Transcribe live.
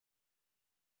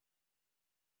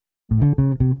What's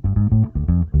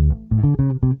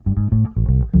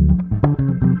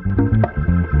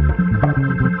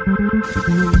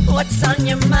on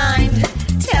your mind?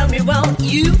 Tell me, won't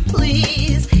you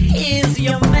please? Is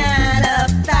your man a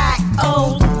fat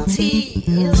old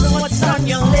tease? What's on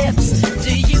your lips?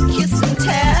 Do you kiss and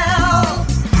tell?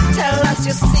 Tell us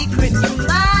your secret, you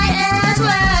might as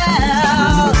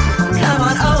well.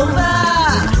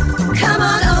 Come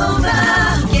on over,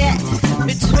 get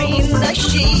between the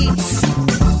sheets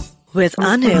with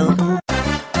Anil.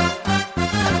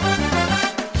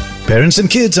 Parents and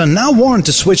kids are now warned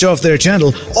to switch off their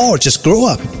channel or just grow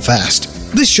up fast.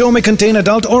 This show may contain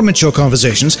adult or mature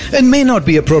conversations and may not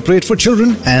be appropriate for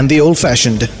children and the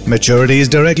old-fashioned. Maturity is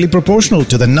directly proportional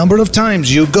to the number of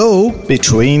times you go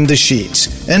between the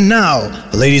sheets. And now,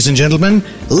 ladies and gentlemen,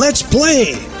 let's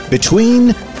play Between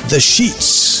the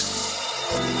Sheets.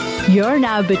 You're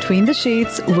now Between the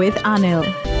Sheets with Anil.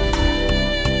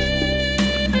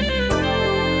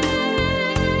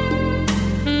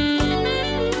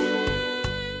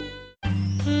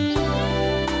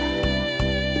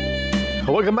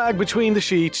 Welcome back Between the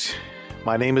Sheets.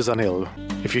 My name is Anil.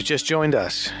 If you just joined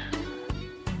us,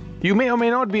 you may or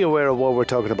may not be aware of what we're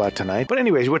talking about tonight. But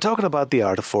anyways, we're talking about the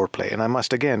art of foreplay. And I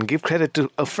must again give credit to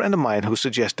a friend of mine who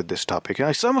suggested this topic.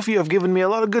 Now, some of you have given me a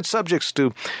lot of good subjects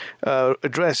to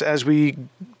address as we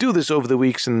do this over the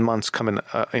weeks and months coming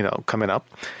up.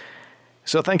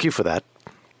 So thank you for that.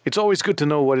 It's always good to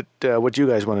know what you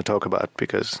guys want to talk about,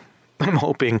 because I'm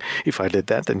hoping if I did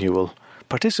that, then you will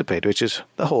participate, which is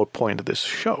the whole point of this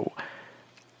show.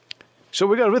 So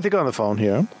we got Ritika on the phone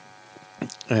here,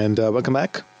 and welcome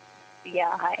back.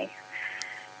 Yeah, hi.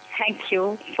 Thank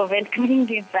you for welcoming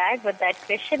me back, but that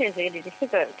question is really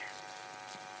difficult.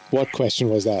 What question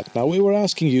was that? Now, we were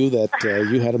asking you that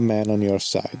you had a man on your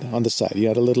side, on the side. You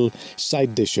had a little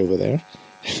side dish over there,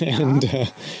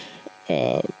 and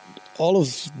all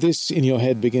of this in your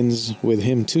head begins with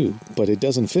him too, but it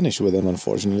doesn't finish with him,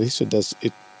 unfortunately. So does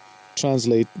it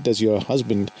translate? Does your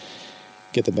husband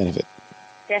get the benefit?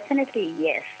 Definitely,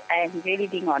 yes. I'm really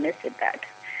being honest with that.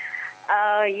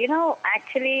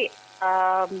 Actually,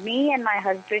 me and my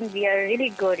husband, we are really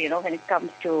good, when it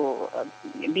comes to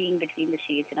being between the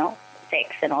sheets,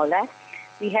 sex and all that.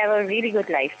 We have a really good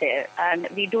life there, and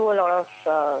we do a lot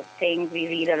of things. We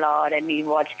read a lot and we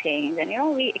watch things, and,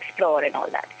 we explore and all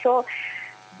that. So,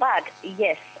 but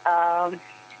yes,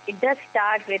 it does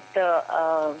start with the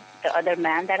other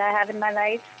man that I have in my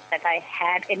life, that I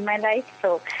had in my life.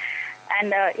 So,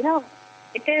 and,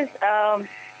 it is,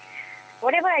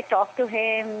 whatever I talk to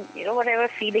him, whatever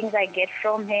feelings I get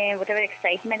from him, whatever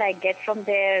excitement I get from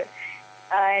there,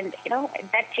 and,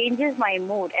 that changes my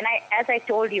mood. And as I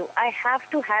told you, I have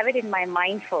to have it in my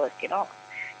mind first,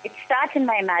 It starts in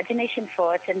my imagination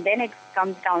first, and then it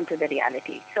comes down to the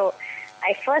reality. So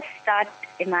I first start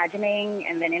imagining,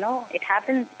 and then, it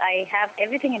happens. I have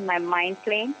everything in my mind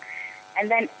playing, and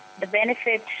then the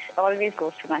benefit always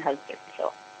goes to my husband.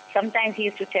 So sometimes he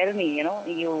used to tell me,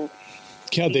 you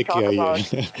talk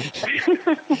about...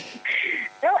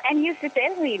 No, and he used to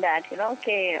tell me that,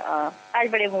 okay, aaj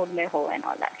bade mood mein ho and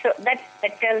all that. So that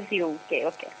tells you,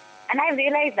 okay. And I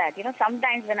realized that,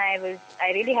 sometimes when I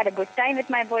really had a good time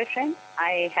with my boyfriend,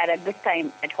 I had a good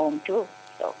time at home too.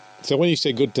 So when you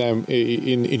say good time,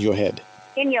 in your head?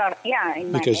 In my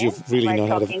because head, you've really by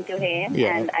not talking to him,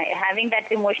 and having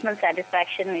that emotional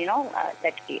satisfaction,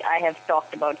 that I have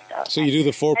talked about stuff. So you do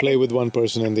the foreplay with one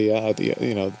person and the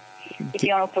if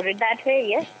you want to put it that way,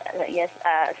 yes.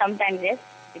 Sometimes, yes,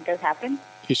 it does happen.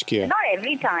 Ishkiya. Not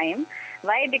every time.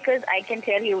 Why? Because I can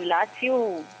tell you, last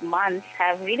few months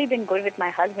have really been good with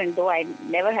my husband, though I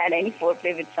never had any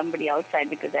foreplay with somebody outside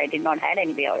because I did not have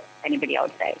anybody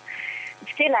outside.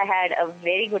 Still, I had a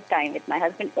very good time with my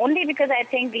husband, only because I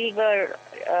think we were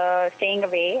staying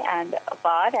away and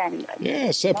apart. And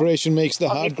separation makes the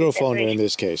heart grow fonder in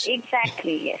this case.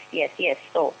 Exactly, yes.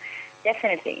 So,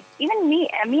 definitely. Even me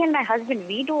and my husband,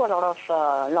 we do a lot of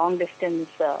long-distance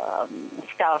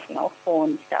stuff,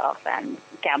 phone stuff and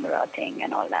camera thing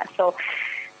and all that. So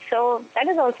that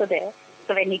is also there.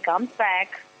 So when he comes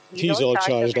back, he's all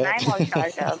charged up. I'm all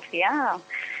charged up, yeah.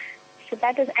 So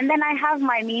that is, and then I have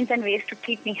my means and ways to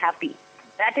keep me happy.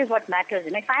 That is what matters.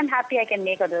 If I'm happy, I can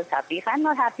make others happy. If I'm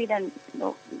not happy, then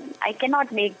I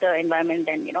cannot make the environment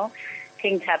and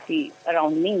things happy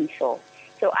around me. So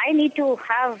I need to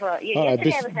have. All right,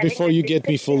 before you get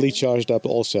me fully charged up,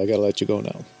 also I gotta let you go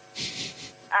now.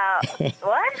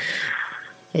 What?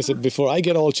 I said before I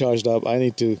get all charged up, I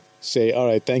need to say, all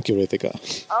right, thank you, Ritika.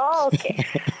 Oh, okay.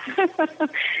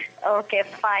 Okay,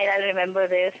 fine. I'll remember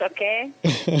this. Okay.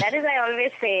 That is, I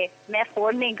always say, मैं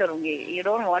phone नहीं करूँगी. You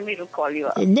don't want me to call you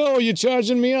up. No, you're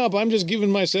charging me up. I'm just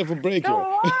giving myself a break So here.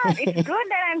 what? It's good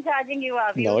that I'm charging you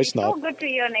up. No, You'll it's be not. so good to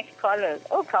your next callers.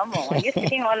 Oh, come on. You're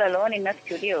sitting all alone in a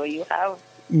studio. You have.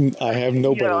 I have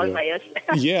nobody You're all here. by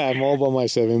yourself. Yeah, I'm all by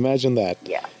myself. Imagine that.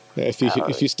 Yeah.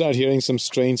 If you start hearing some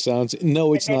strange sounds,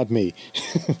 no, it's not me.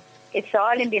 It's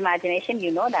all in the imagination.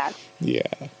 You know that. Yeah.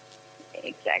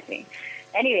 Exactly.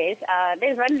 Anyways,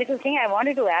 there's one little thing I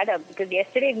wanted to add up because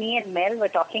yesterday me and Mel were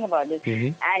talking about this.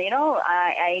 And,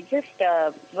 I just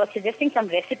was suggesting some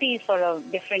recipes for a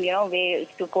different, ways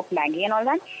to cook Maggie and all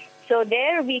that. So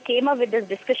there we came up with this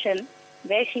discussion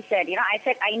where she said, I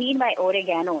said, I need my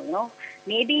oregano,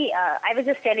 Maybe I was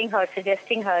just telling her,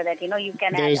 suggesting her that, you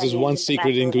can add... There's this one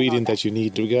secret ingredient that you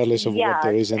need, regardless of what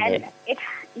there is in and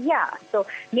there. So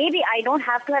maybe I don't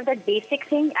have to have that basic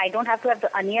thing. I don't have to have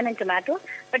the onion and tomato,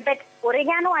 but that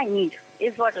oregano I need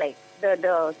is what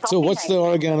the So what's the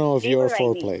oregano of your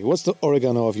flavor I need. foreplay? What's the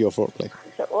oregano of your foreplay?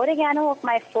 So oregano of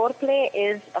my foreplay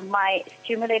is my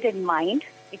stimulated mind,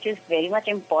 which is very much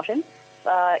important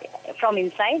from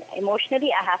inside.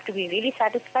 Emotionally, I have to be really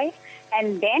satisfied.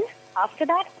 And then after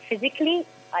that, physically,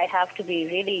 I have to be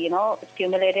really,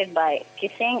 stimulated by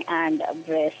kissing and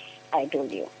breasts, I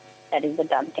told you. That is the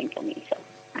done thing for me. So,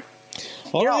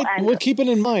 All right, we'll keep it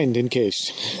in mind in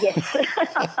case. Yes.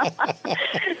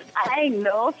 I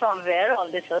know from where all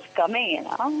this was coming,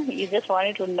 You just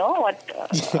wanted to know what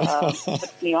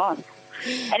put me on.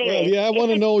 Anyway. I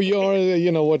want to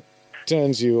know what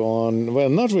turns you on. Well,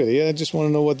 not really. I just want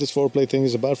to know what this foreplay thing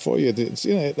is about for you. It's,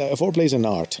 foreplay is an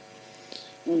art.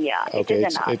 Yeah, okay, it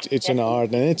is an art. It's an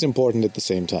art, and it's important at the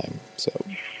same time. So.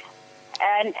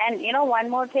 And one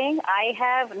more thing, I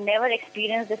have never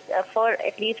experienced this for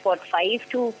at least 5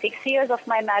 to 6 years of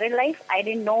my married life. I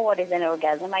didn't know what is an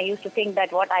orgasm. I used to think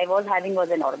that what I was having was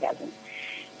an orgasm.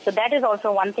 So that is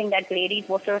also one thing that ladies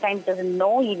most of the time doesn't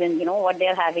know even, what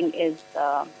they're having is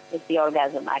the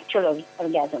orgasm, actual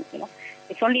orgasm,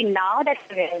 It's only now that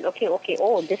okay,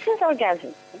 oh, this is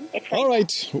orgasm. It's all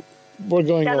right. We're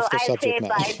going off the subject now.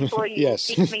 I'll say bye before you yes.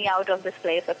 kick me out of this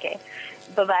place, okay?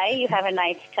 Bye-bye. You have a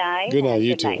nice time. Good night,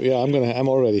 you too. Night. Yeah, I'm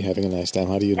already having a nice time.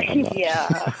 How do you know? Yeah.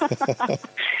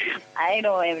 I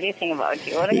know everything about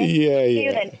you. Okay? Yeah. See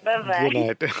you then. Bye-bye. Good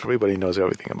night. Everybody knows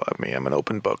everything about me. I'm an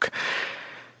open book.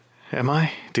 Am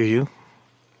I? Do you?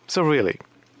 So really,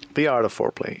 the art of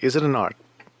foreplay, is it an art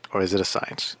or is it a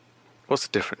science? What's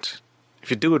the difference? If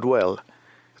you do it well,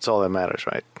 it's all that matters,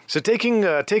 right? So taking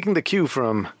the cue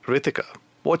from Ritika,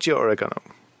 what's your oregano?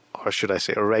 Or should I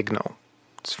say oregano?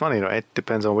 It's funny, right?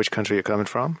 Depends on which country you're coming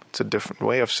from. It's a different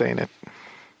way of saying it.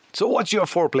 So what's your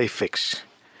foreplay fix?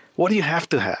 What do you have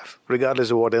to have,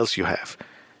 regardless of what else you have?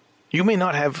 You may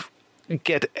not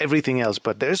get everything else,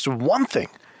 but there's one thing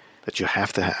that you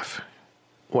have to have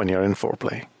when you're in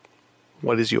foreplay.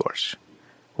 What is yours?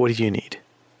 What do you need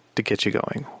to get you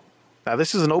going? Now,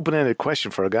 this is an open-ended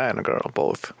question for a guy and a girl,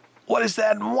 both. What is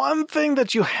that one thing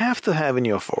that you have to have in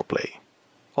your foreplay?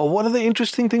 Or what are the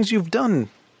interesting things you've done?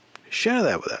 Share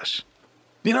that with us.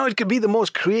 It could be the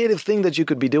most creative thing that you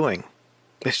could be doing.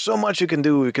 There's so much you can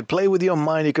do. You could play with your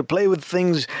mind. You could play with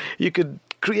things. You could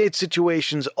create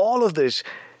situations. All of this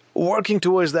working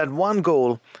towards that one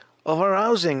goal of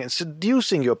arousing and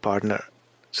seducing your partner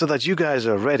so that you guys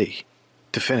are ready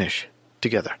to finish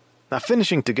together. Now,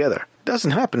 finishing together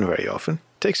doesn't happen very often.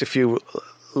 It takes a few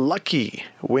lucky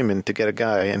women to get a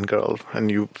guy and girl and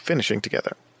you finishing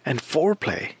together. And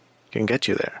foreplay can get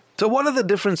you there. So what are the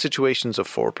different situations of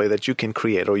foreplay that you can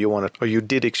create or you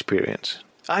did experience?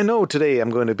 I know today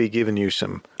I'm going to be giving you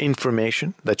some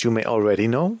information that you may already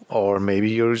know, or maybe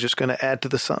you're just going to add to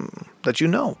the sum that you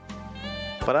know.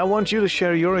 But I want you to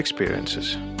share your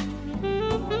experiences.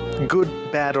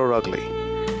 Good, bad, or ugly.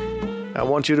 I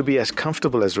want you to be as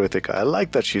comfortable as Ritika. I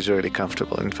like that she's really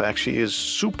comfortable. In fact, she is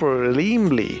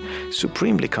supremely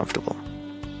comfortable.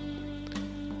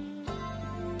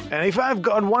 And if I've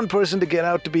got one person to get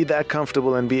out to be that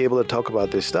comfortable and be able to talk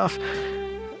about this stuff,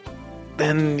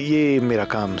 then ye mera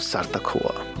kaam sartak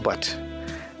hua. But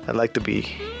I'd like to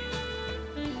be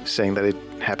saying that it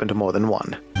happened to more than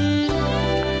one.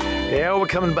 Yeah, we're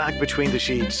coming back between the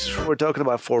sheets. We're talking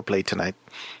about foreplay tonight.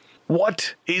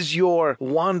 What is your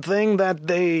one thing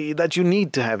that you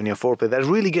need to have in your foreplay that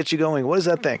really gets you going? What is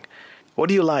that thing? What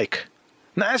do you like?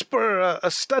 Now, as per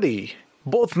a study,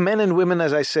 both men and women,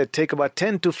 as I said, take about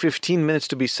 10 to 15 minutes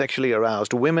to be sexually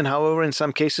aroused. Women, however, in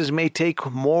some cases may take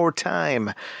more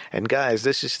time. And guys,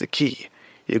 this is the key.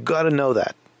 You've got to know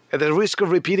that. At the risk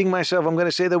of repeating myself, I'm going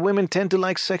to say that women tend to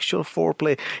like sexual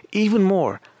foreplay even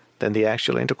more than the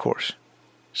actual intercourse.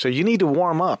 So you need to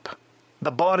warm up.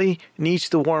 The body needs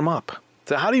to warm up.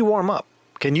 So how do you warm up?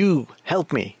 Can you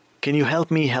help me? Can you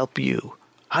help me help you?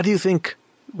 How do you think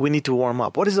we need to warm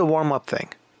up? What is a warm-up thing?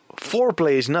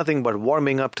 Foreplay is nothing but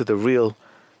warming up to the real,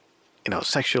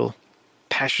 sexual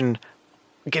passion,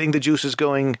 getting the juices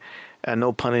going,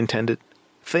 no pun intended,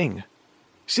 thing.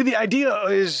 See, the idea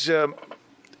is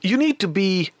you need to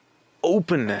be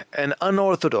open and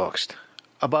unorthodox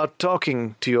about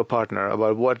talking to your partner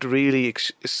about what really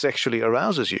sexually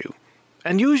arouses you.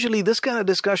 And usually this kind of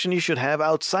discussion you should have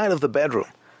outside of the bedroom.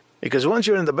 Because once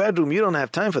you're in the bedroom, you don't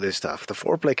have time for this stuff. The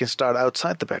foreplay can start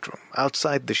outside the bedroom,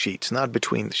 outside the sheets, not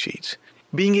between the sheets.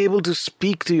 Being able to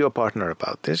speak to your partner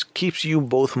about this keeps you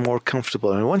both more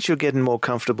comfortable. And once you're getting more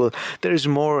comfortable, there's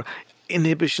more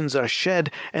inhibitions are shed,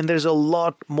 and there's a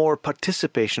lot more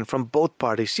participation from both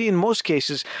parties. See, in most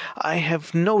cases, I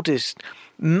have noticed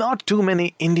not too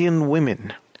many Indian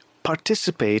women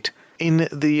participate in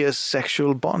the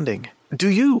sexual bonding. Do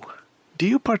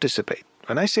you participate?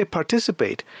 When I say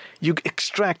participate, you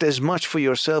extract as much for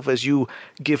yourself as you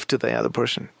give to the other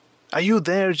person. Are you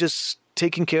there just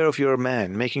taking care of your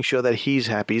man, making sure that he's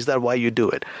happy? Is that why you do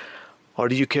it? Or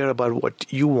do you care about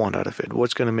what you want out of it?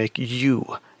 What's going to make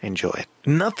you enjoy it?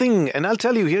 Nothing. And I'll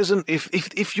tell you,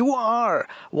 if you are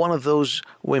one of those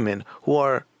women who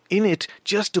are in it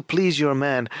just to please your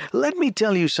man, let me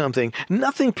tell you something.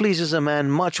 Nothing pleases a man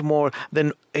much more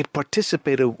than a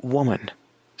participative woman.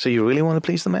 So you really want to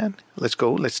please the man? Let's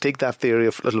go. Let's take that theory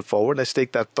a little forward. Let's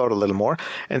take that thought a little more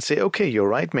and say, okay, you're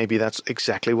right. Maybe that's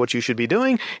exactly what you should be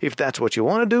doing if that's what you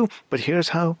want to do. But here's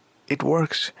how it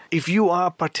works. If you are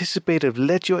participative,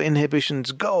 let your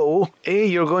inhibitions go. A,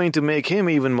 you're going to make him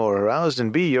even more aroused,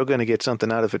 and B, you're going to get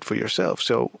something out of it for yourself.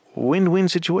 So win-win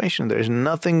situation. There's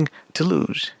nothing to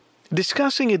lose.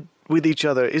 Discussing it with each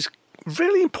other is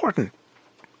really important.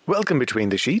 Welcome Between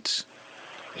the Sheets.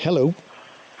 Hello.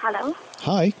 Hello.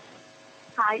 Hi.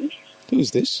 Hi.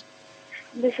 Who's this?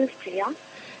 This is Priya.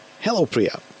 Hello,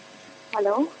 Priya.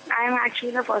 Hello. I'm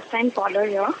actually the first-time caller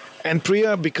here. And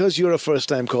Priya, because you're a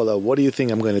first-time caller, what do you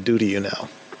think I'm going to do to you now?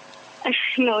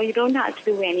 No, you don't have to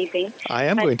do anything. I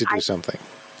am going to do something.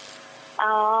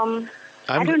 I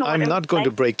don't know. I'm not going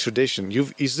to break tradition.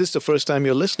 Is this the first time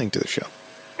you're listening to the show?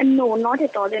 No, not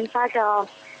at all. In fact,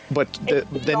 But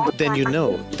then you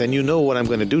know. Then you know what I'm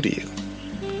going to do to you.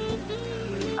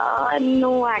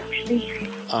 no, actually.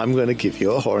 I'm going to give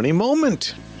you a horny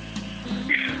moment.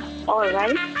 All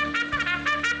right.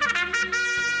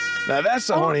 Now that's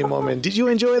a horny moment. Did you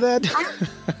enjoy that?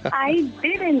 I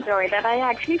did enjoy that. I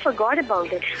actually forgot about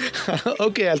it.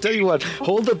 Okay, I'll tell you what.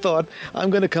 Hold the thought. I'm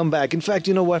going to come back. In fact,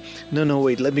 you know what? No,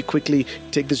 wait. Let me quickly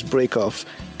take this break off,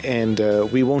 and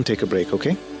we won't take a break,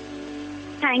 okay?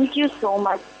 Thank you so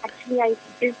much. Actually, I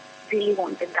just really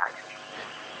wanted that.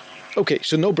 Okay,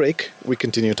 so no break. We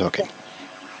continue talking.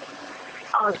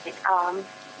 All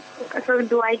right. So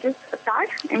do I just start?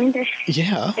 I mean,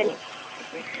 Yeah.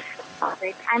 All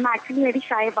right. I'm actually very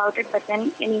shy about it, but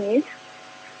then anyways.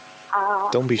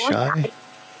 Don't be shy.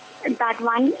 That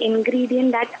one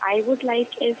ingredient that I would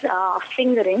like is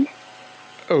fingering.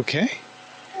 Okay.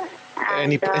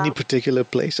 And, Any particular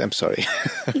place? I'm sorry.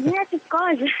 Yes, of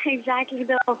course. Exactly.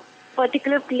 The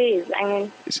particular place. I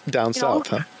mean. It's down south,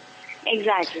 huh?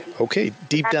 Exactly. Okay,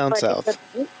 deep That down particular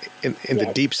south. place. In the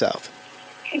Yes. deep south.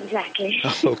 Exactly.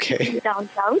 Okay. Down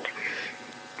south.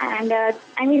 And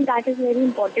I mean, that is very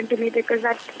important to me because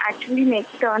that actually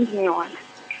turns me on.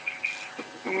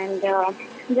 And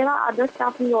there are other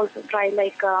stuff we also try,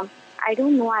 like, I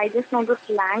don't know, I just know the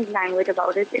slang language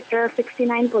about it. It's a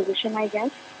 69 position, I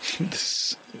guess.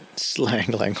 This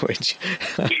slang language.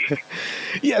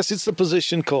 Yes, it's the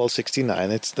position called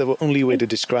 69. It's the only way to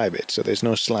describe it, so there's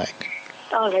no slang.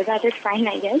 All right, that is fine,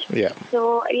 I guess. Yeah.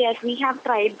 So, yes, we have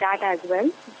tried that as well.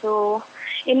 So,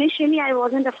 initially, I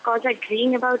wasn't, of course,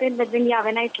 agreeing about it, but then,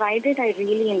 when I tried it, I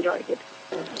really enjoyed it.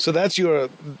 So that's your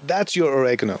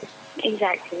oregano.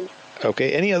 Exactly.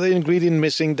 Okay. Any other ingredient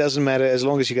missing doesn't matter. As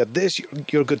long as you got this,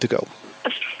 you're good to go.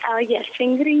 Yes,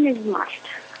 fingering is must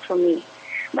for me.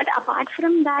 But apart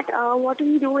from that, what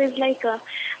we do is like,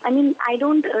 I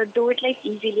don't do it like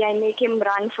easily. I make him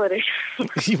run for it.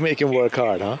 You make him work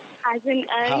hard, huh? As in,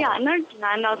 not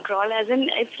run or crawl. As in,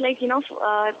 it's like,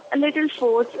 a little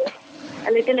force,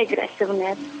 a little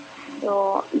aggressiveness.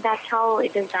 So that's how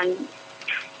it is done,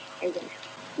 I guess.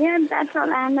 Yeah, that's all.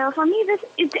 And for me,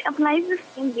 it applies the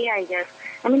same way, I guess.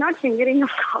 I mean, not fingering,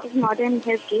 of course, not in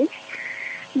his case.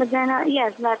 But then,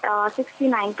 yes, that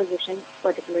 69 position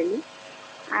particularly.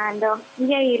 And,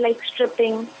 he likes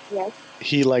stripping, yes.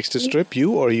 He likes to strip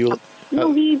you, or you?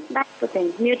 No, that's the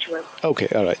thing, mutual. Okay,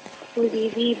 all right. So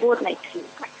we both like to do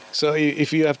that. So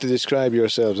if you have to describe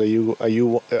yourselves, are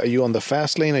you on the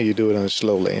fast lane or you do it on the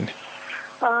slow lane?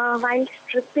 While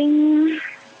stripping,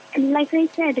 like I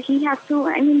said, he has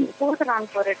to, both run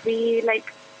for it.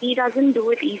 He doesn't do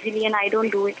it easily and I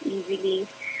don't do it easily.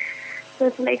 So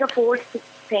it's like a forced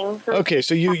thing. So Okay,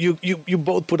 so you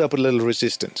both put up a little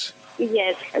resistance.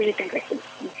 yes, a little bit.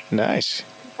 Nice.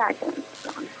 That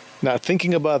one. Now,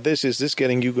 thinking about this, is this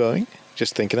getting you going?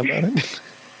 Just thinking about it?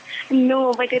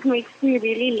 No, but it makes me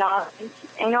really laugh.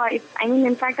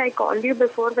 In fact, I called you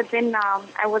before, but then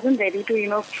I wasn't ready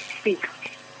to, speak.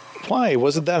 Why?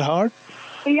 Was it that hard?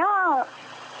 Yeah,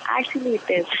 actually it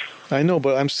is. I know,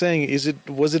 but I'm saying,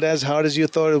 was it as hard as you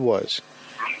thought it was?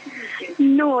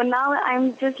 No, now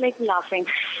I'm just like laughing.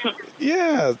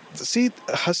 Yeah, see,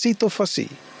 हंसी तो फंसी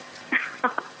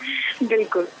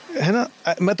बिल्कुल. है ना?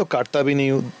 मैं तो काटता भी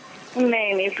नहीं हूँ,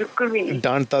 नहीं, बिल्कुल भी नहीं.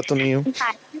 डांटता तो नहीं हूँ.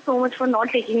 Thank you so much for not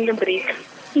taking the break.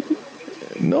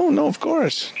 No, of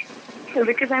course.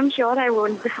 Because I'm sure I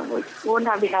won't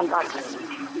have done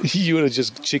that. You would have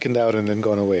just chickened out and then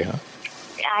gone away, huh?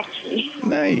 Actually.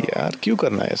 नहीं यार, क्यों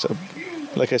करना है सब?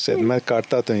 Like I said, मैं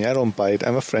काटता तो नहीं. I don't bite.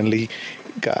 I'm a friendly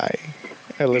guy.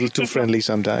 A little too friendly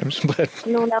sometimes, but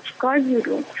No, of course you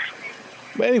do.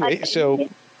 anyway, so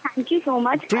Thank you so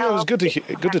much. Priya, it was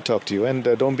good to talk to you, and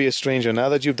don't be a stranger. Now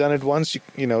that you've done it once,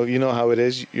 you know how it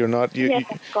is. You're not Yes,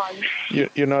 of course.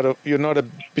 you're not a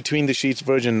between the sheets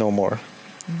virgin no more.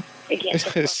 Yes,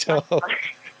 of course. So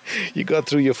you got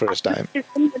through your first time.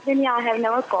 But then, I have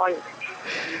never called.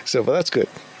 So, but that's good.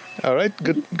 All right,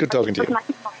 good talking to It was you.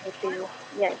 nice talking to you.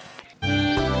 Yes.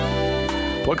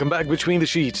 Welcome back Between the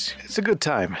Sheets. It's a good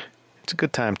time. It's a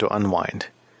good time to unwind,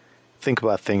 think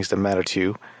about things that matter to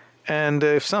you, and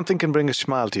if something can bring a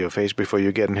smile to your face before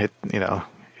you're getting hit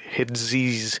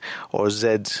Z's or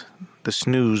Z's, the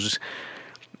snooze,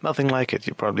 nothing like it.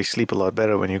 You probably sleep a lot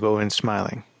better when you go in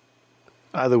smiling.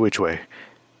 Either which way,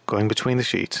 going between the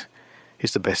sheets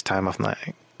is the best time of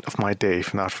my day,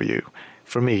 if not for you.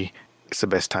 For me, it's the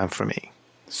best time for me.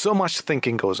 So much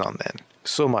thinking goes on then.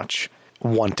 So much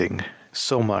wanting.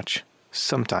 So much,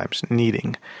 sometimes,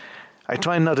 needing. I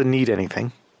try not to need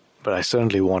anything, but I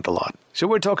certainly want a lot. So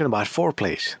we're talking about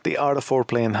foreplays, the art of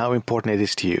foreplay and how important it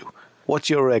is to you. What's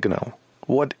your oregano?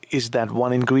 What is that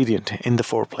one ingredient in the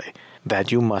foreplay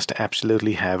that you must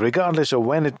absolutely have, regardless of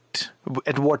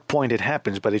at what point it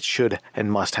happens, but it should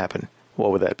and must happen?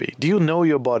 What would that be? Do you know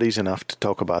your bodies enough to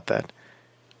talk about that?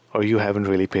 Or you haven't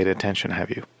really paid attention, have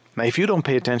you? Now, if you don't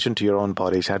pay attention to your own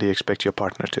bodies, how do you expect your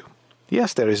partner to?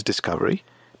 Yes, there is discovery,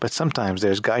 but sometimes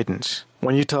there's guidance.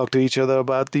 When you talk to each other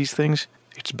about these things,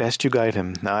 it's best you guide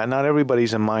him. Now, not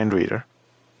everybody's a mind reader.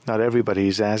 Not everybody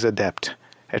is as adept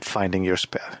at finding your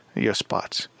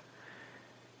spots.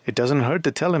 It doesn't hurt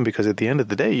to tell him, because at the end of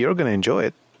the day, you're going to enjoy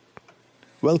it.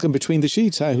 Welcome Between the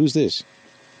Sheets. Hi, who's this?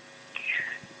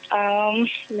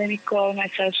 Let me call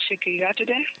myself Shakira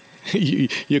today.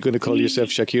 You're going to call yourself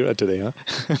Shakira today, huh?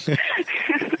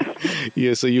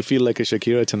 Yeah, so you feel like a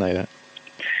Shakira tonight, huh?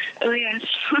 Oh, yes.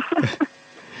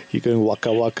 You're going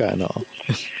waka waka and all.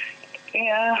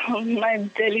 Yeah, my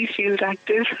belly feels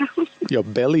active. Your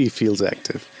belly feels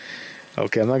active.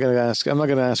 Okay, I'm not going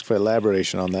to ask for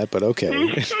elaboration on that, but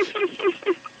okay.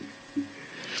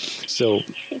 So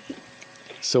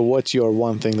what's your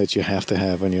one thing that you have to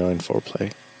have when you're in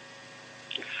foreplay?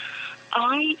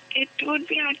 It would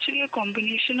be actually a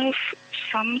combination of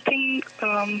something,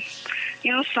 some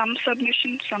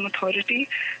submission, some authority.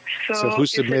 So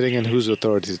who's submitting and who's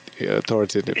authoritative?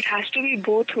 It has to be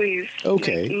both ways.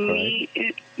 Okay,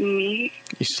 like me.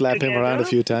 You slap together. him around a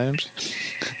few times?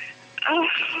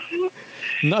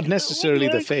 Not necessarily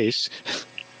the face.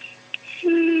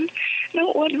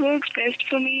 No, what works best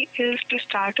for me is to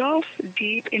start off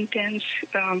deep, intense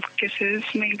kisses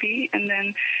maybe, and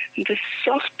then the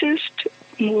softest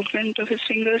movement of his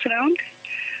fingers around.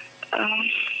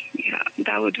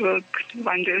 That would work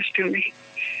wonders to me.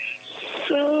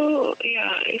 So,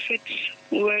 if it's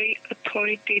very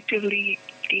authoritatively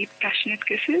deep, passionate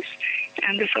kisses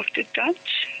and the softest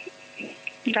touch,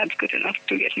 that's good enough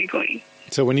to get me going.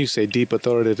 So when you say deep,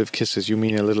 authoritative kisses, you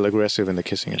mean a little aggressive in the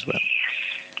kissing as well?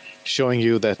 Showing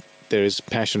you that there is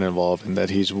passion involved and that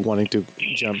he's wanting to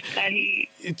jump.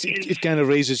 It kind of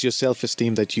raises your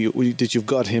self-esteem that you've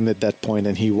got him at that point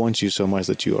and he wants you so much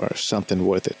that you are something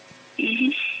worth it.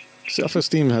 Mm-hmm.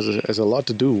 Self-esteem has a lot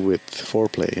to do with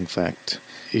foreplay, in fact.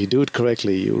 You do it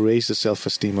correctly, you raise the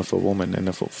self-esteem of a woman, and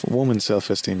if a woman's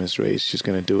self-esteem is raised, she's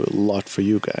going to do a lot for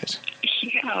you guys.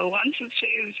 Yeah, once it's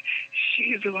raised,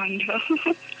 she's the one.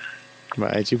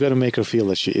 Right, you've got to make her feel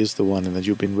that she is the one and that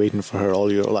you've been waiting for her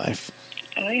all your life.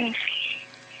 Oh, yes.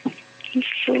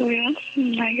 So, yeah,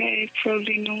 my guy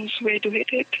probably knows where to hit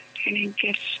it, and he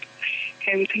gets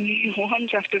everything he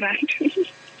wants after that.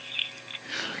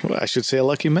 Well, I should say a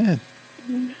lucky man.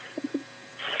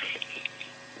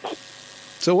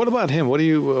 So what about him? What do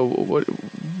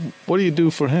you do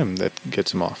for him that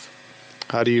gets him off?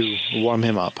 How do you warm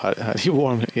him up? How do you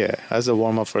warm? Yeah, how's the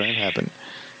warm up for him happen?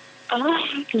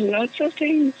 Lots of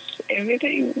things,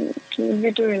 everything. It would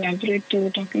be too elaborate to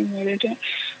talking about it.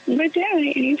 But yeah,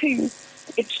 anything.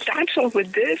 It starts off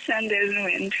with this, and there's no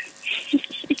end.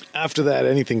 After that,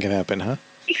 anything can happen, huh?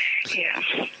 Yeah.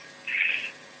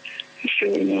 So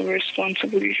no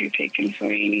responsibility taken for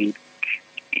any,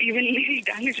 even little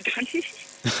damage done.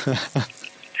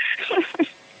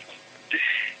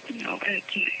 No, but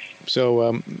it's nice.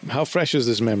 So, how fresh is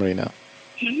this memory now?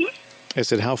 Mm-hmm. I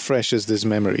said, how fresh is this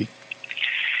memory?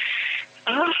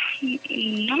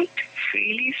 Not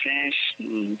really fresh.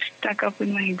 Stuck up with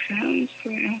my exams, so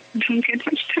yeah, don't get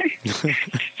much time.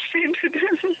 Same to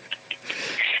them.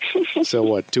 So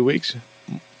what, 2 weeks?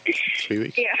 3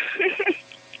 weeks? Yeah.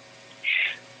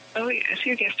 Oh, yes,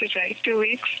 you guessed it right. 2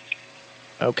 weeks.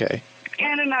 Okay.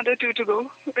 And another 2 to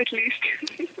go, at least.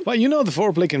 Well, you know the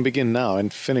foreplay can begin now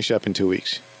and finish up in 2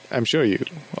 weeks. I'm sure you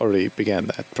already began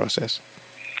that process.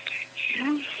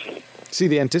 Yeah. See,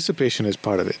 the anticipation is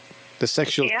part of it. The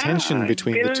sexual tension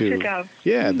between the builds two. it up.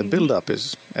 Yeah, the build-up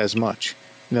is as much.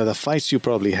 You know, the fights you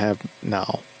probably have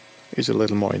now is a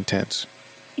little more intense.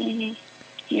 Mm-hmm.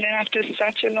 Yeah, after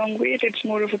such a long wait, it's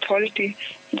more of authority.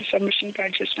 The submission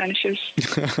part just vanishes.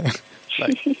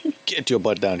 Like, get your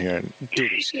butt down here and do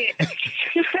this. Yeah.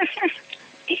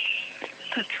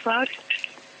 That's about it.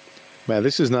 Man,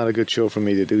 this is not a good show for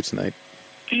me to do tonight.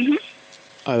 Mm-hmm.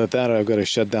 Either that or I've got to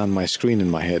shut down my screen in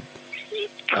my head.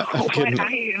 What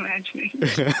are you imagining?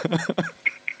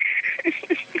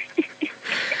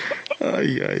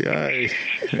 Ay.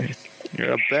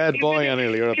 You're a bad boy,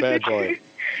 Anil. You're a bad boy.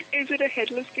 Is it a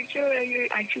headless picture or are you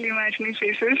actually imagining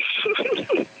faces?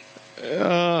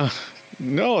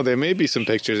 No, there may be some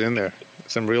pictures in there.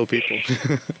 Some real people.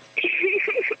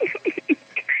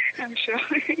 I'm sure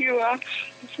you are.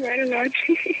 It's quite a lot.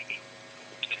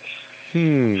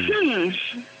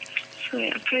 So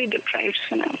yeah, pretty deprived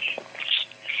for now.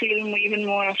 Feel even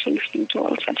more after listening to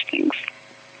all such things.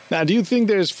 Now, do you think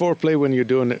there's foreplay when you're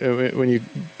doing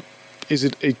Is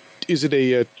it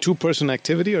a two-person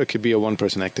activity or it could be a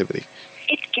one-person activity?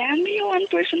 It can be a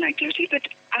one-person activity, but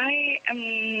I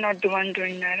am not the one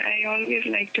doing that. I always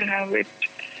like to have it.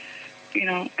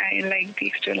 I like the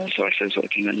external sources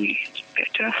working on me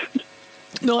better.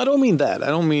 No, I don't mean that. I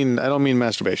don't mean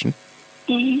masturbation.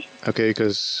 Mm-hmm. Okay,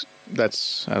 because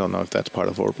I don't know if that's part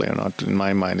of foreplay or not. In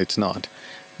my mind, it's not.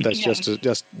 That's just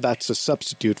that's a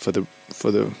substitute for the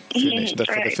finish.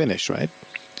 That's for the finish, right?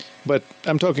 But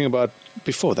I'm talking about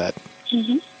before that.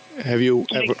 Mm-hmm. Have you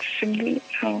ever?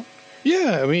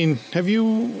 Yeah, I mean,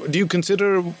 do you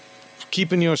consider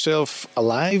keeping yourself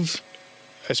alive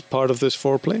as part of this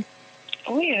foreplay?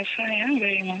 Oh yes, I am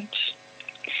very much.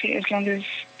 See, as long as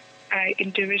I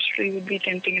individually would be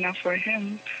tempting enough for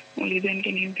him, only then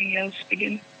can anything else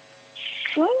begin.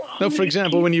 Now, for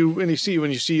example, when you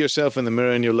see yourself in the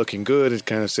mirror and you're looking good, it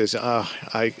kind of says,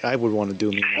 I would want to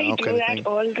do me now. I do that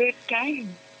all the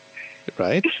time.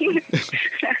 Right?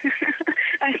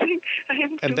 I think I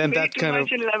am and then that too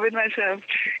much in love with myself.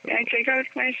 I check out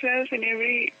myself in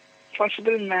every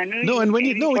possible manner. No, and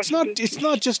it's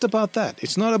not just about that.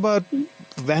 It's not about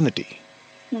vanity.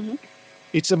 Mm-hmm.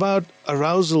 It's about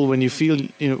arousal when you feel,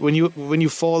 when you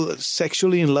fall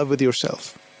sexually in love with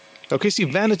yourself. Okay, see,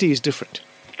 vanity is different.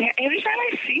 Yeah, every time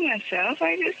I see myself,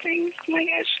 I just think, oh my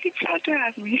gosh, he's proud to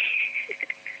have me.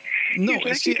 No,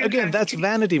 see, again, that's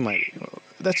vanity,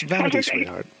 that's vanity,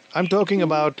 sweetheart. I'm talking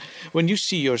about when you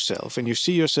see yourself, and you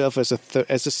see yourself as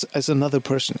as another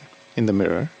person in the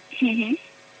mirror, mm-hmm.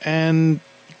 and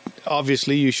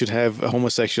obviously you should have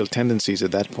homosexual tendencies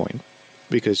at that point,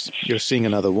 because you're seeing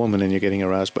another woman and you're getting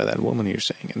aroused by that woman you're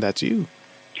seeing, and that's you.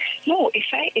 No, if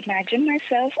I imagine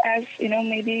myself as,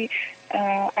 maybe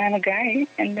I'm a guy,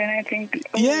 and then I think,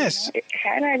 yes,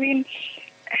 had I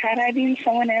been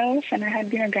someone else and I had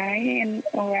been a guy, and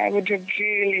I would have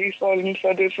really fallen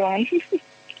for this one.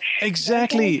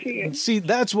 Exactly. See,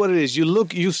 that's what it is. You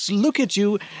look at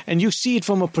you, and you see it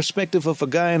from a perspective of a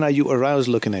guy, and are you aroused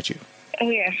looking at you? Oh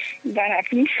yes, that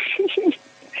happens.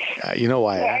 You know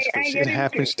why I ask this? It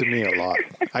happens to me a lot.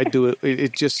 I do it.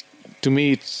 It just, to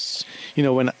me, it's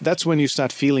that's when you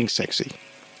start feeling sexy,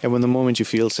 and when the moment you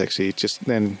feel sexy, it just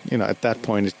then at that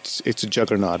point it's a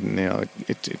juggernaut, and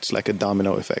it's like a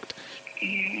domino effect.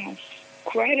 Yeah,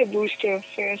 quite a booster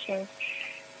for yourself.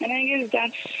 And I guess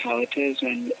that's how it is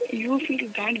when you feel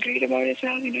that great about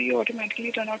yourself, you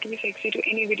automatically turn out to be sexy to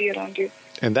anybody around you.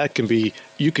 And that can be,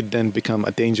 you could then become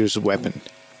a dangerous weapon.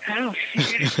 Oh,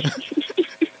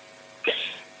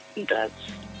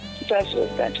 that's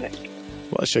what that meant.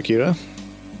 Well, Shakira,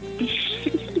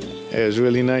 it was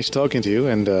really nice talking to you,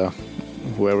 and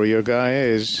whoever your guy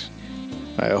is,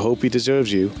 I hope he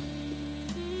deserves you.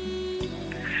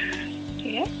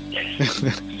 Yeah.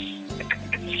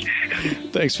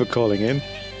 Thanks for calling in.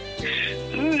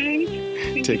 All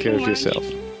right. Take care of yourself.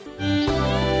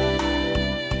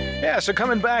 Yeah, so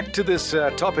coming back to this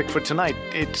topic for tonight,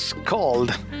 it's called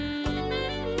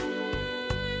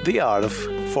The Art of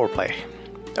Foreplay.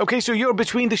 Okay, so you're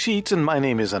between the sheets, and my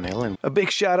name is Anil, and a big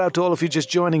shout out to all of you just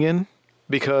joining in,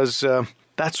 because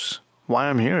that's why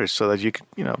I'm here, so that you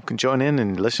can join in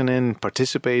and listen in,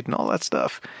 participate, and all that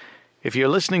stuff. If you're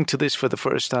listening to this for the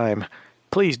first time,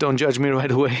 please don't judge me right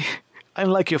away. I'm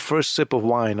like your first sip of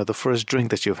wine or the first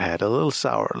drink that you've had, a little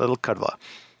sour, a little kadva.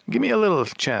 Give me a little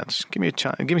chance. Give me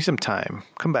some time.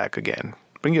 Come back again.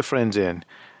 Bring your friends in.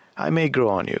 I may grow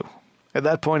on you. At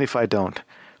that point, if I don't,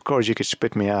 of course, you could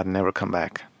spit me out and never come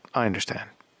back. I understand.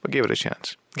 But give it a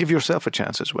chance. Give yourself a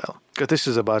chance as well. Because this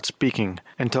is about speaking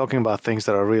and talking about things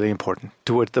that are really important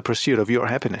towards the pursuit of your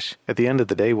happiness. At the end of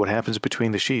the day, what happens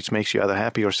between the sheets makes you either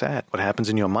happy or sad. What happens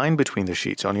in your mind between the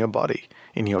sheets, on your body,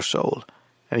 in your soul.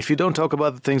 And if you don't talk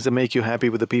about the things that make you happy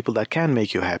with the people that can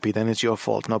make you happy, then it's your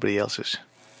fault, nobody else's.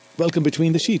 Welcome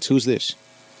Between the Sheets. Who's this?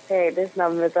 Hey, this is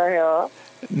Namrata here.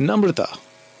 Namrata.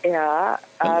 Yeah,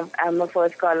 I'm a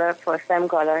first-time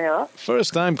caller here.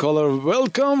 First-time caller.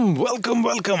 Welcome, welcome,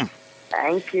 welcome.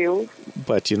 Thank you.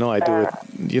 But I do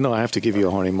it. I have to give you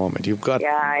a horny moment.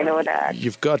 Yeah, I know that.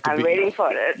 I'm waiting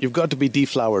for it. You've got to be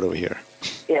deflowered over here.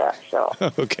 Yeah, sure.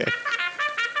 Okay.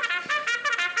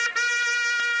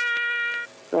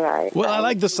 Right. Well, I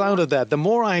like the sound of that. The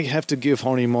more I have to give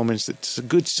horny moments, it's a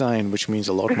good sign, which means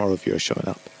a lot more of you are showing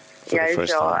up for the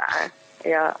first time.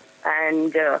 Yeah,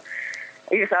 and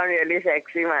you sound really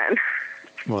sexy, man.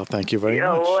 Well, thank you very much.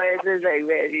 Your voice is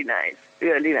very nice,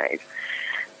 really nice.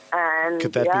 And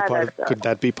could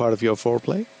that be part of your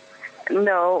foreplay?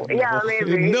 No. Yeah,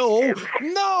 maybe. No.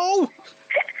 No,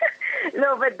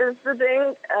 but this is the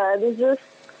thing. This is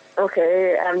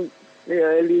okay. I'm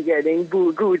really getting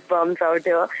goosebumps out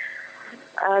here.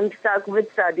 I'm stuck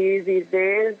with studies these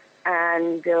days,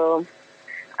 and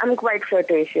I'm quite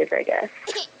flirtatious, I guess.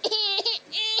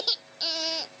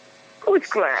 Who's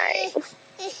crying?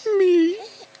 Me.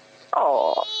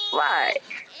 Oh, why?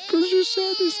 Because you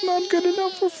said it's not good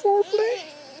enough for foreplay.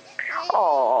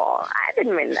 Oh, I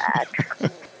didn't mean that.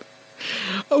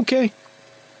 Okay.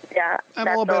 Yeah, I'm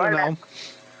all better now.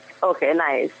 Okay,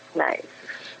 nice.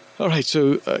 All right,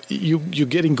 so you're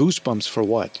getting goosebumps for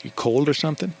what? You cold or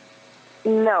something?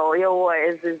 No, your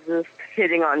voice is just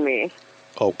hitting on me.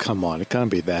 Oh, come on. It can't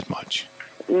be that much.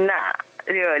 Nah,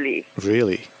 really.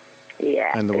 Really?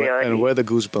 Yeah, really. And where are the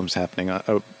goosebumps happening?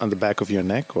 On the back of your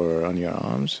neck or on your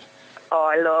arms?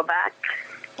 Or lower back.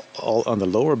 All on the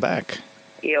lower back?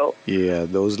 Yo. Yeah,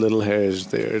 those little hairs,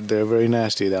 they're very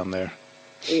nasty down there.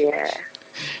 Yeah.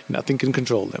 Nothing can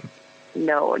control them.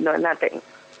 No, nothing.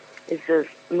 It just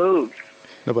moves.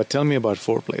 No, but tell me about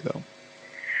foreplay, though.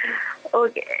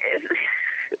 Okay.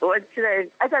 What should I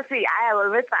see, I have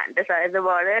always fantasized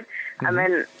about it. Mm-hmm. I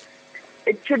mean,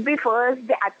 it should be first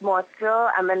the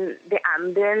atmosphere, the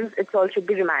ambience, it all should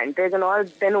be romantic and all.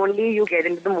 Then only you get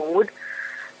into the mood.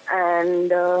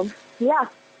 And,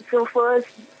 so first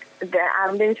the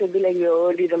ambience should be like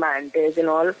really romantic and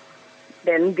all.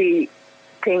 Then the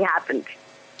thing happens.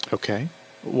 Okay.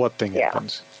 What thing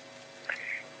happens?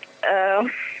 The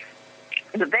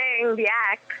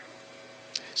act.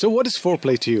 So what is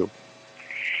foreplay to you?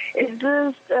 It's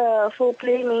just,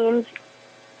 foreplay means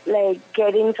like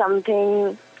getting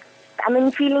something,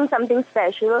 feeling something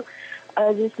special,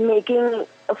 just making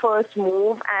a first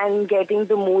move and getting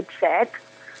the mood set.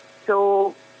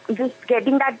 So just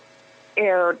getting that,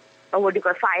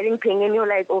 firing thing in you,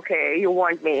 like, okay, you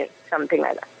want me, something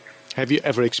like that. Have you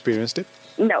ever experienced it?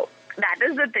 No. That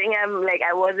is the thing I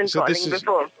wasn't calling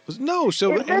before. No,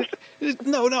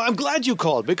 I'm glad you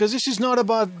called, because this is not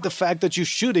about the fact that you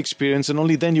should experience and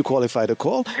only then you qualify to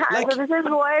call. So this is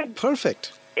what...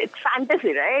 Perfect. It's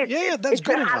fantasy, right? Yeah, that's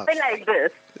good enough. It should happen like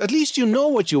this. At least you know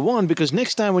what you want, because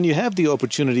next time when you have the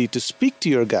opportunity to speak to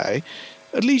your guy,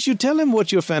 at least you tell him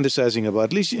what you're fantasizing about.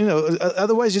 At least,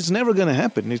 otherwise it's never going to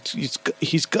happen.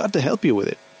 He's got to help you with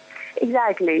it.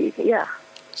 Exactly, yeah.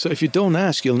 So if you don't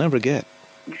ask, you'll never get.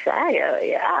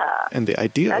 Yeah. And the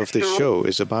idea of this show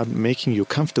is about making you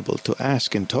comfortable to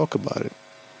ask and talk about it.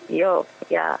 Yeah.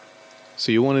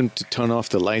 So you want him to turn off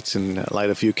the lights and light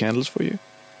a few candles for you?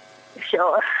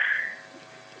 Sure.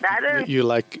 That is You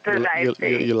like the right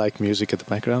thing. you like music at the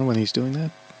background when he's doing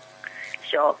that?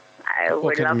 Sure. I would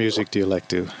What kind love of music do you like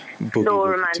to boogie slow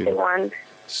woogie romantic to? ones.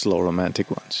 Slow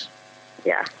romantic ones.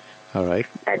 Yeah. All right.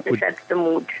 That just Would- sets the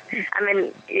mood. I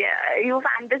mean, yeah, you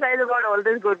fantasize about all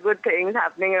these good things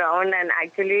happening around, and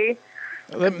actually,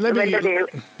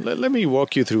 Let me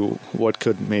walk you through what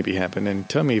could maybe happen and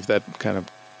tell me if that kind of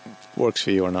works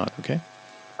for you or not, okay?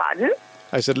 pardon?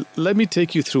 I said, let me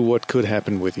take you through what could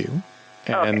happen with you.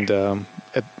 And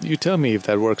you tell me if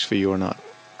that works for you or not.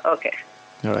 Okay.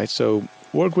 All right, so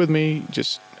work with me.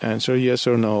 Just answer yes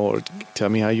or no, or tell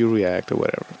me how you react or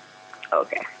whatever.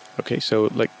 Okay. Okay, so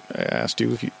like I asked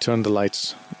you, if you turn the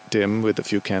lights dim with a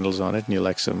few candles on it and you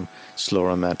like some slow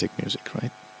romantic music,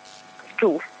 right?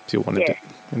 True. So you want him to,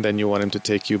 and then you want him to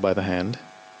take you by the hand,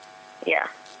 Yeah.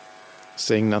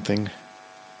 saying nothing,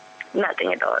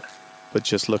 Nothing at all. but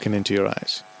just looking into your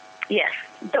eyes. Yes,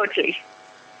 totally.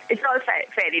 It's all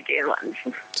fairy tale ones.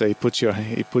 So he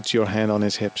puts your hand on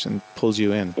his hips and pulls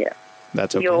you in. Yeah.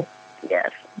 That's okay.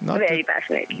 Yes. Not Very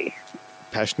passionately.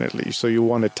 Passionately. So you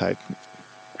want it tight.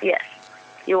 Yes.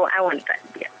 I want that.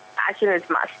 Yeah. Passion is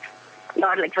must.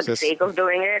 Not like for the Just- sake of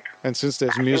doing it. And since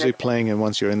there's Passion music is- playing, and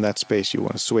once you're in that space, you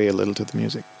want to sway a little to the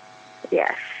music.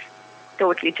 Yes.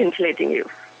 Totally titillating you.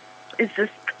 It's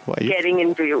just Why, you- getting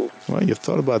into you. Well, you've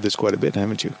thought about this quite a bit,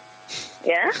 haven't you?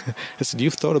 Yeah? I said,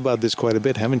 you've thought about this quite a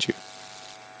bit, haven't you?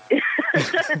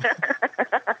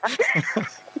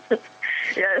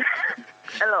 Yes.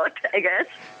 A lot, I guess.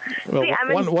 Well, See, I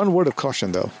mean- one word of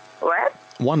caution, though. What?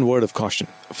 One word of caution.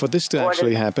 For this to What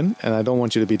actually is it? happen, and I don't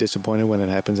want you to be disappointed when it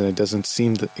happens and it doesn't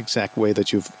seem the exact way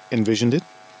that you've envisioned it,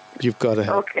 you've got to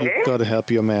help. Okay. You've got to help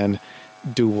your man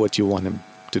do what you want him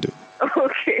to do.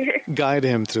 Okay. Guide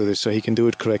him through this so he can do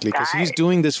it correctly, because he's Guide.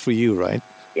 doing this for you, right?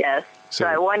 Yes. So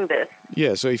I want this.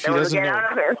 Yeah. So if he I want to doesn't get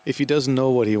out of know, it. if he doesn't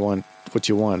know what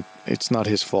you want, it's not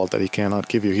his fault that he cannot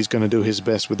give you. He's going to do his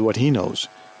best with what he knows,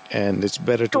 and it's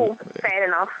better to True. Fair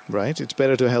enough. right. It's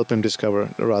better to help him discover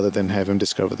rather than have him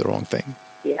discover the wrong thing.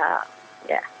 Yeah.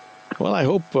 Yeah. Well, I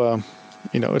hope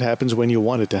it happens when you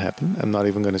want it to happen. I'm not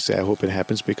even going to say I hope it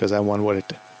happens, because I want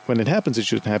when it happens, it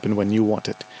should happen when you want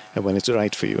it and when it's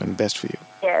right for you and best for you.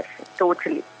 Yes,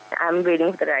 totally. I'm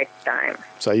waiting for the right time.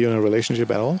 So are you in a relationship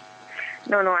at all?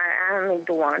 No, I am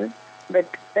into one, but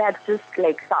that's just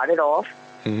like started off.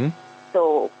 Mm-hmm.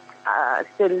 So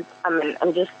still,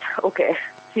 I'm just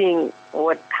seeing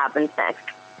what happens next.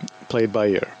 Play it by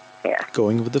ear, Yeah.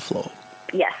 going with the flow,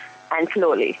 Yes, and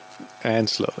slowly. and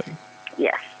slowly.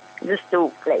 Yes, just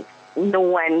to like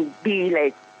know and be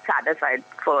like satisfied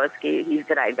first. He's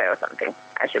the right guy or something.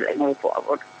 I should like move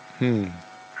forward.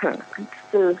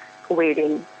 Still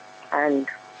waiting and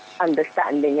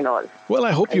understanding and all. Well,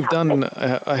 I hope you've done.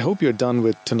 I hope you're done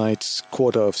with tonight's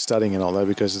quota of studying and all that,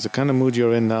 because it's the kind of mood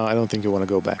you're in now. I don't think you want to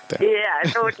go back there.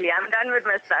 Yeah, totally. I'm done with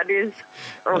my studies.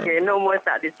 Okay, no more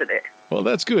studies today. Well,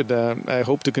 that's good. I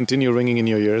hope to continue ringing in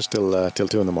your ears till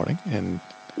 2 in the morning, and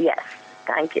Yes,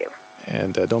 thank you.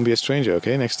 don't be a stranger,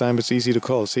 okay? Next time it's easy to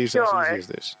call. See if it's as Sure. easy as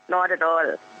this. Not at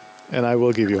all. And I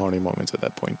will give you horny moments at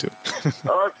that point too,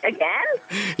 Oh, again?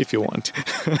 if you want.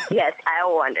 Yes, I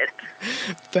want it.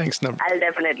 Thanks, number. I'll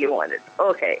definitely want it.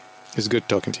 Okay. It's good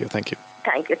talking to you. Thank you.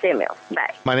 Thank you. Same here.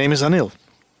 Bye. My name is Anil.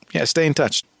 Yeah, stay in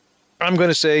touch. I'm going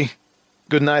to say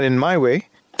good night in my way.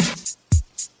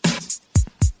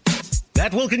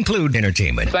 That will conclude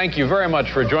entertainment. Thank you very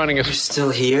much for joining us. Still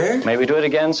here? Maybe do it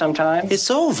again sometime.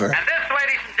 It's over. And this,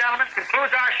 ladies and gentlemen,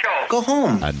 concludes our show. Go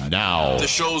home. And now, the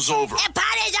show's over. The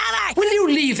party's over. Will you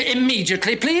leave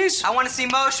immediately, please? I want to see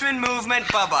motion,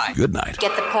 movement. Bye-bye. good night.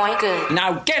 Get the point? Good.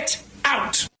 Now get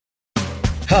out!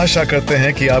 आशा करते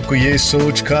हैं कि आपको ये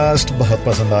सोच cast बहुत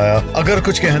पसंद आया। अगर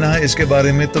कुछ कहना है इसके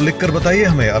बारे में तो लिखकर बताइए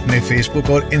हमें अपने फेसबुक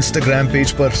और इंस्टाग्राम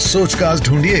पेज पर सोच कास्ट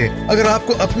ढूंढिए। अगर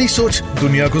आपको अपनी सोच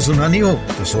दुनिया को सुनानी हो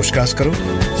तो सोच कास्ट करो।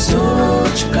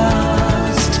 सोच कास्ट।